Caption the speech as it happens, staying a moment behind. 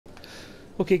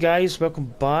Okay guys,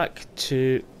 welcome back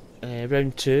to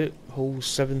round 2, holes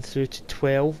 7 through to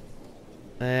 12.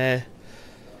 We're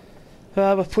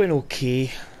playing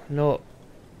okay, not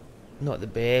the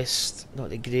best,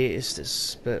 not the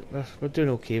greatest, but we're doing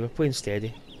okay, we're playing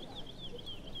steady.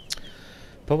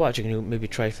 Probably actually going to maybe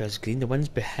try for this green. The wind's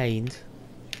behind.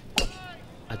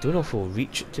 I don't know if we'll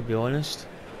reach it, to be honest.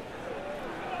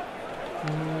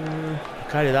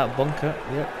 Carry that bunker,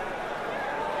 yep.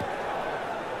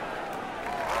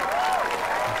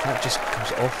 That just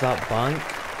comes off that bank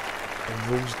and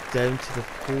rolls down to the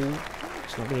pole.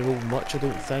 It's not going to roll much, I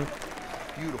don't think.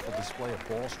 Beautiful display of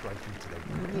ball striking today.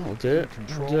 That'll do it.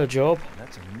 That'll do a job.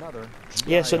 That's another.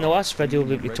 Yeah, so in the last video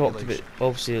we talked about,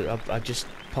 obviously I just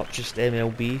purchased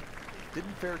MLB.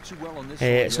 Didn't fare too well on this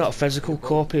It's not a physical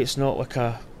copy. It's not like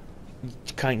you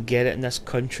can't get it in this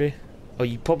country, or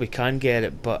you probably can get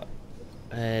it, but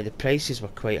the prices were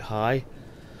quite high.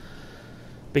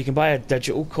 But you can buy a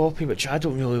digital copy, which I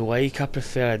don't really like. I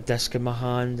prefer a disc in my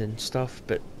hand and stuff.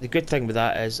 But the good thing with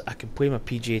that is I can play my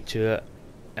PGA Tour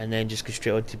and then just go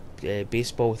straight on to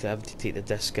baseball without having to take the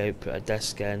disc out, put a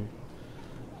disc in,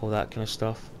 all that kind of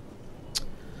stuff.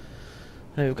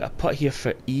 Now we've got a putt here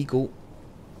for eagle.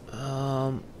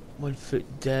 1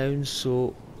 foot down,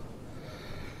 so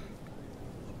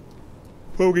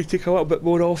we're going to take a little bit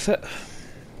more off it.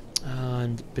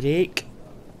 And break.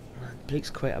 Breaks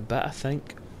quite a bit, I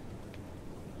think.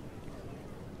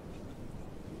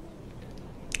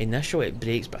 Initially it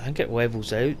breaks, but I think it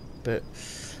levels out. But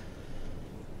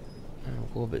I'll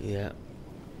go about that.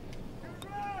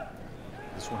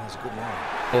 This one has a good line.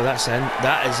 Oh, that's in.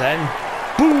 That is in.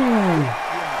 Boom!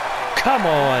 Come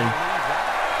on!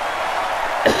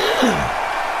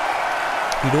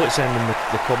 You know it's in when the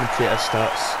commentator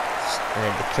starts,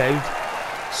 the crowd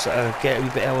sort of get a wee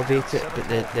bit elevated, but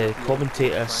the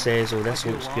commentator says, "Oh, this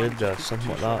looks good," or something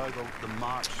like that.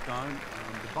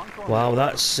 Wow,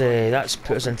 that's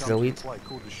put us into the lead.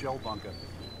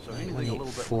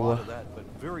 184,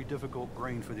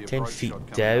 10 feet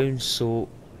down, so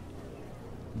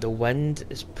the wind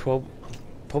is probably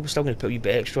still going to put a wee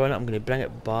bit extra on it. I'm going to bring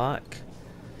it back,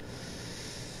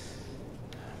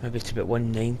 maybe to about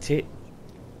 190.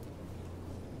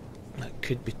 That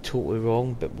could be totally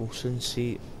wrong, but we'll soon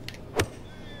see.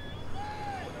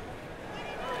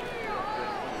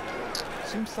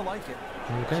 Seems to like it.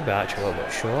 We're going to be actually a little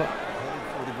bit short.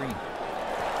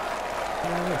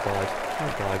 Not bad,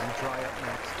 not bad.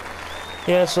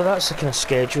 Yeah, so that's the kind of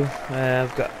schedule.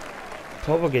 I've got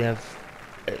a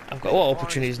lot of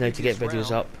opportunities now to get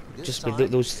videos up. Just with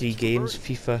those 3 games: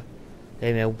 FIFA,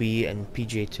 MLB, and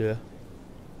PGA Tour.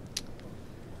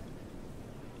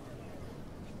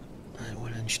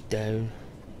 1 inch down.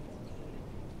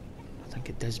 I think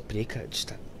it does break it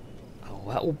just a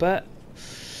little bit.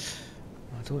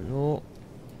 I don't know.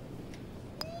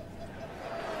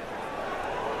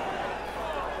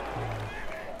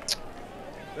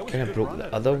 Kind of broke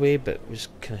the other way, but was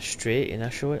kind of straight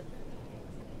initially.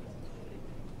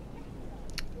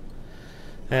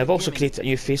 I've also created a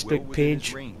new Facebook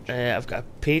page. I've got a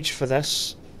page for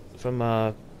this from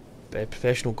a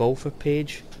professional golfer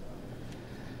page,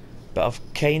 but I've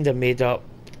kind of made up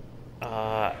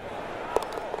a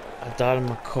Darren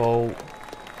McCall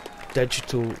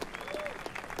digital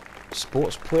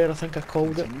sports player, I think I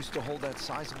called it. So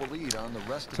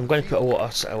I'm going to put a lot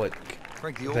of sort of like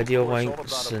video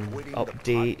links and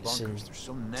updates and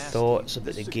thoughts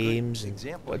about the games and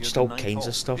just all kinds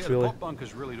of stuff, really.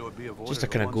 Just a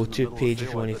kind of go-to page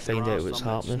if you want to find out what's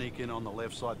happening. If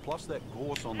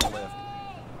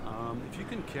you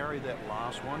can carry that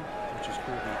last one, which is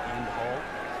called the end hole,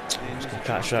 just going to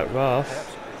catch that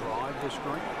rough. Drive this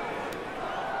green.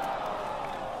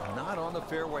 Not on the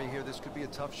fairway here. This could be a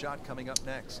tough shot coming up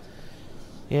next.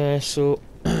 Yeah, so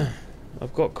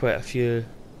I've got quite a few.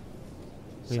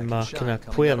 I mean, my kind of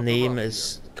player name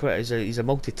is he's a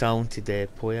multi-talented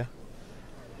player.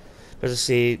 As I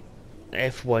say,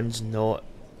 F1's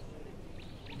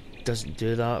doesn't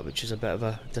do that, which is a bit of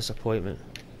a disappointment.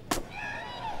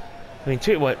 I mean,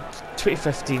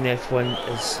 2015 F1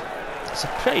 it's a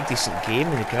pretty decent game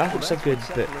and the graphics are good,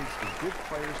 but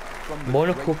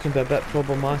Monaco can be a bit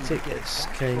problematic. It's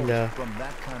kind of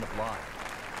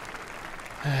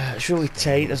it's really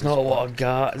tight. There's not a lot of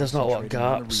gaps,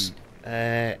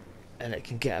 and it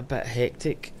can get a bit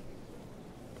hectic.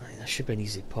 I mean, that should be an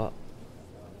easy putt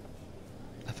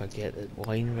if I get the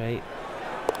line right.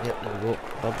 Yep, there we go.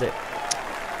 Loved it.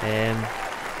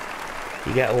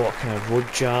 You get a lot of kind of road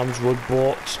jams, road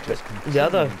blocks, but the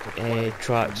other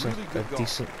tracks are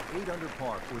decent.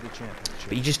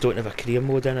 But you just don't have a career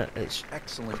mode in it. It's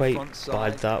quite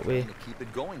bad that way.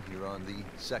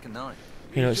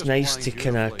 You know, it's nice to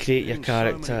kind of create your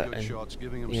character and,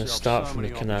 you know, start from the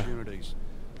kind of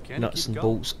nuts and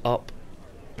bolts up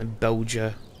and build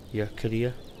your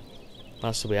career.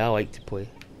 That's the way I like to play.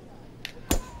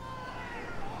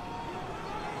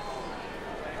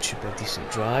 Should be a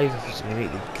decent drive if it's going to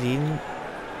make the green.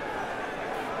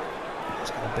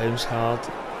 It's going to bounce hard.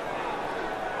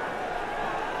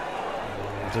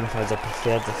 I don't know if I'd have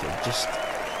preferred if it just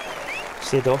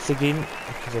stayed off the green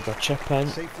because of the chip in.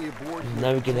 And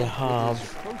now we're going to have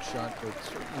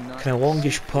kind of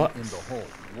longish putt.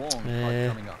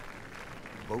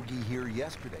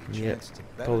 Yeah,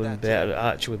 probably better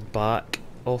actually back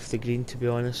off the green, to be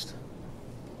honest.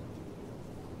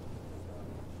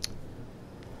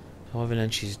 11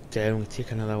 inches down, we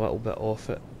take another little bit off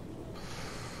it.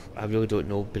 I really don't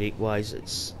know brake wise,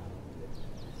 it's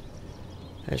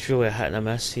really a hit and a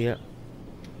miss here.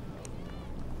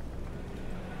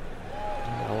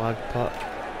 A lag putt.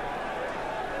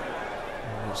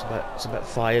 It's a bit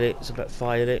fiery,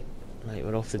 Right,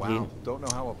 we're off the green. Don't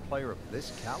know how a player of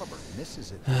this caliber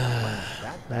misses it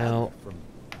that badly from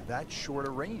that short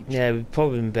a range. Yeah, we've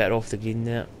probably been better off the green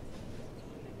there.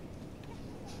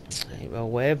 Right, well,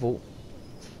 level.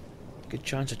 Good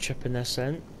chance of chipping this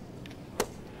in.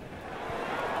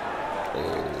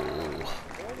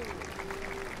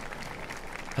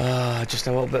 Oh. Just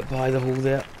a little bit by the hole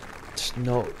there. Just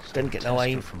didn't get the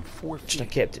line. Just I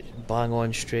kept it bang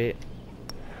on straight.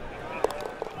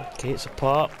 Okay, it's a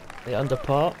par. The under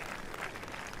par.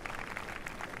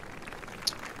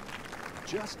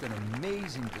 Just an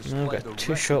amazing display. Now we've got a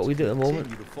 2-shot lead at the moment.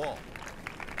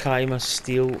 Keimer,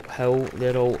 Steele, Hill,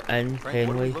 they're all in.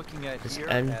 Henley is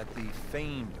in. At the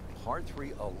famed par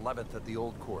 3 11th at the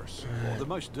old course. Well, the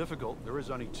most difficult. There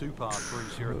is only 2 par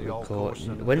 3s here at the old course.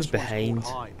 And wind's behind.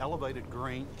 High, elevated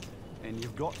green, and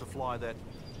you've got to fly that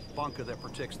bunker that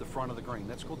protects the front of the green.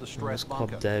 That's called the stress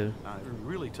bunker. Down.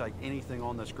 Really take anything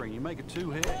on this green. You make it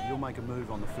 2 here, you'll make a move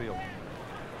on the field.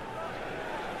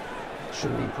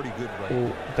 Should be pretty good, right?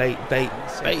 Oh, bait.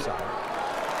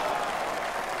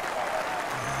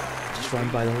 Just run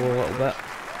by the hole a little bit.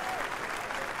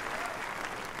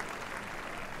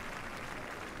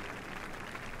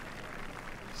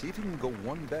 See if he can go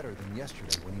one better than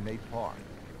yesterday when he made par.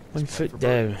 1 foot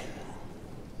down.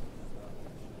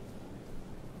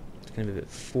 It's going to be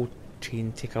about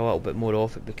 14. Take a little bit more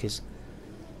off it because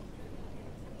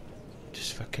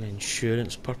just for kind of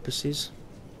insurance purposes.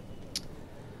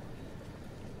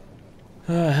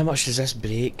 How much does this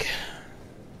break?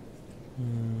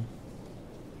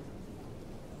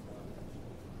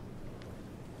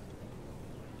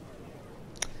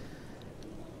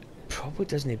 Probably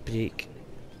doesn't break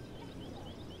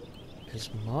as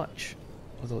much,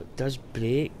 although it does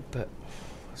break, but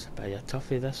it's a bit of a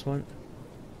toughie, this one.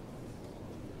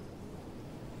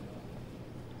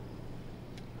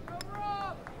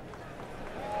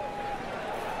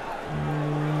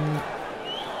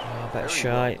 A bit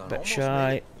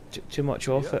shy, too much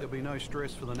off it.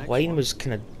 Line was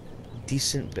kind of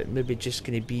decent, but maybe just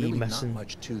going to be really missing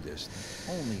much to this.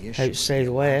 Only issue outside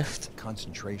left.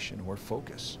 Concentration or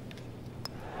focus.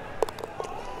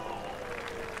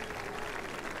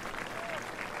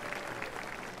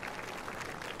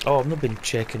 Oh, I've not been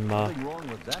checking my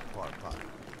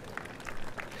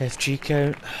FG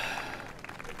count.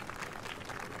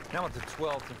 Now at the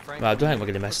 12th, and Frank, well, I don't think we're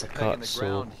going to miss the cut,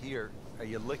 so are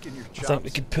you licking your chops? I think we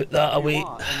can put that away.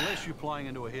 Unless you're playing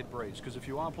into a head breeze, because if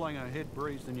you are playing a head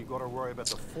breeze, then you've got to worry about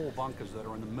the 4 bunkers that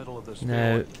are in the middle of this.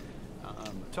 Now,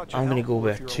 I'm going to go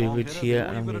with a 2-wood here,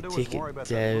 and I'm going to take it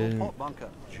down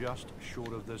just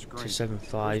short of this green. to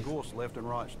 7.5. Left and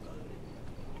right.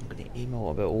 I'm going to aim a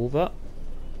little bit over.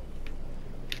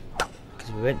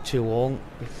 Because we went too long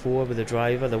before with the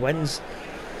driver. The wind's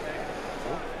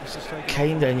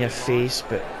kind of in your face,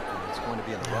 but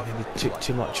maybe took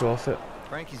too much off it.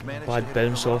 Bad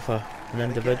bounce off an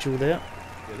individual there.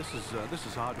 Yeah, this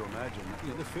is hard to imagine.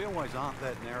 Yeah, the fairways aren't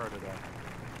that narrow today.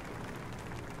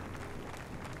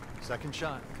 Second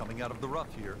shot coming out of the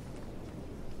rough here.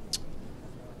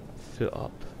 Foot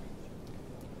up.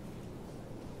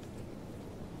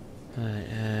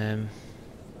 Right,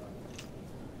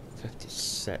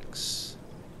 56.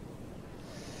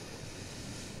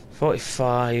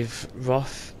 45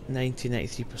 rough,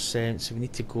 93%, so we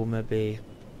need to go maybe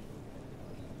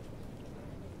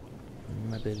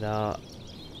that.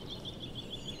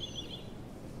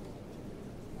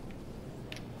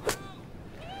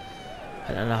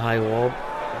 And then a high lob.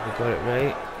 We got it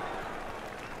right.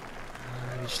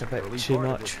 Just a bit too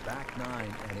much. Back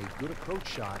nine and a good approach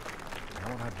shot. Now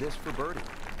we'll have this for birdie.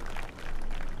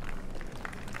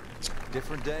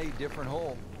 Different day, different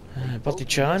hole. Birdie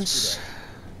chance.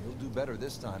 He'll do better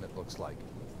this time, it looks like.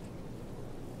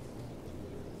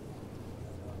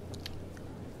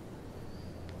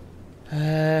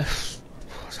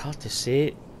 It's hard to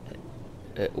say.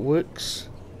 It looks.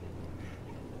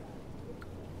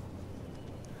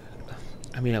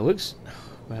 I mean, it looks.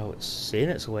 Well, it's saying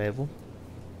it's level.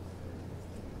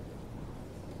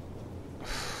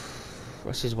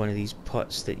 This is one of these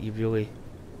putts that you really.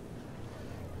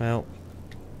 Well.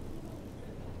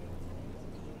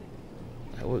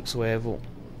 It looks level.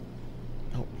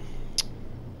 Oh.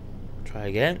 Try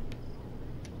again.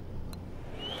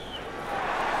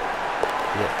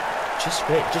 Yeah, just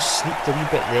sneaked a wee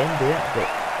bit at the end there, but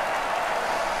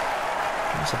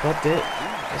that's a birdie.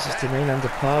 This is to 9 under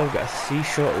par. We've got a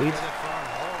 3-shot lead.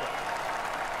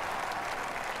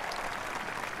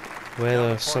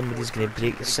 Whether somebody's going to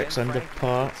break the 6 under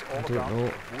par, I don't know.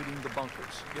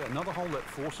 Yeah, another hole that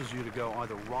forces you to go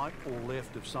either right or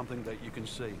left of something that you can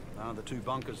see. The 2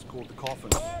 bunkers called the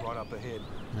coffins right up ahead.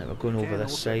 Right, we're going over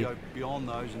this side. Go beyond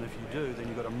those, and if you do, then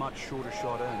you've got a much shorter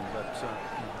shot in. But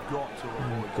you've got to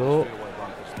avoid those fairway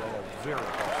bunkers. They are very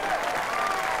costly.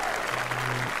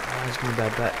 That's going to be a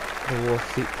bit below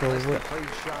feet probably. Played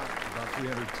shot about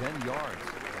 310 yards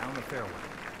down the fairway.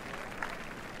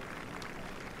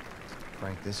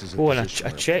 Frank, this is and I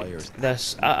checked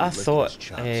this. I thought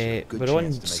we're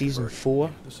on season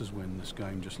 4. This is when this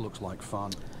game just looks like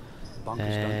fun.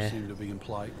 Bunkers don't seem to be in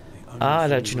play. I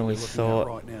originally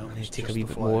thought I need to take a wee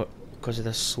bit more because of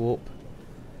this slope.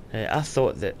 I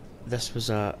thought that this was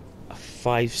a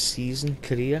 5-season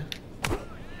career.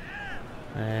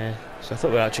 So I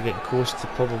thought we were actually getting close to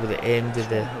probably the end of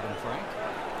the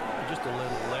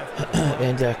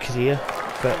end of our career,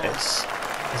 but it's.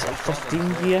 Is it a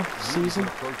 15-year season?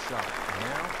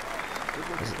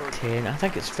 Is it 10? I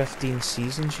think it's 15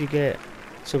 seasons you get.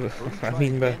 So, I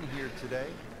mean,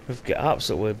 we've got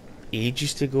absolutely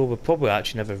ages to go. We'll probably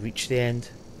actually never reach the end.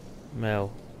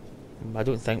 Well, I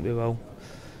don't think we will.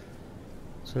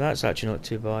 So that's actually not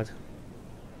too bad.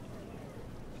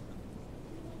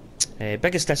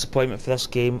 Biggest disappointment for this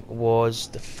game was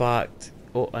the fact...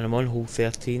 Oh, and I'm on hole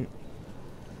 13.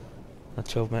 A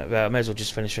 12-minute. Well, I might as well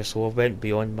just finish this hole. I went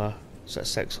beyond my sort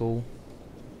of 6th hole.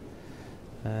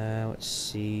 Let's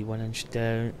see, 1 inch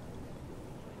down.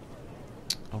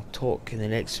 I'll talk in the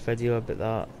next video about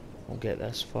that. I'll get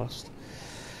this first.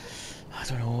 I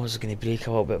don't know, is it going to break a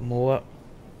little bit more?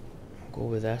 I'll go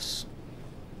with this.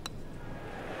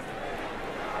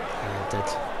 Yeah, I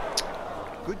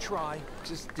did. Good try,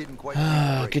 just didn't quite.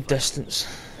 Good distance.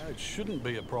 It shouldn't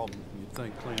be a problem, you'd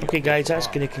think. Okay, guys, that's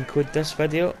going to conclude this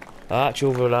video. I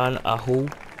actually overran a hole,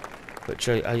 which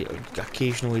I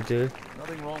occasionally do.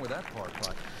 Nothing wrong with that part,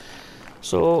 but...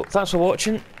 So, thanks for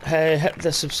watching. Hit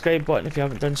the subscribe button if you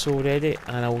haven't done so already,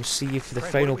 and I will see you for the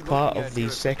final part of the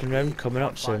second round coming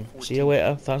up soon. See you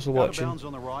later. Thanks for watching.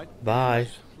 Bye.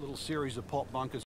 Little series of pop bunkers.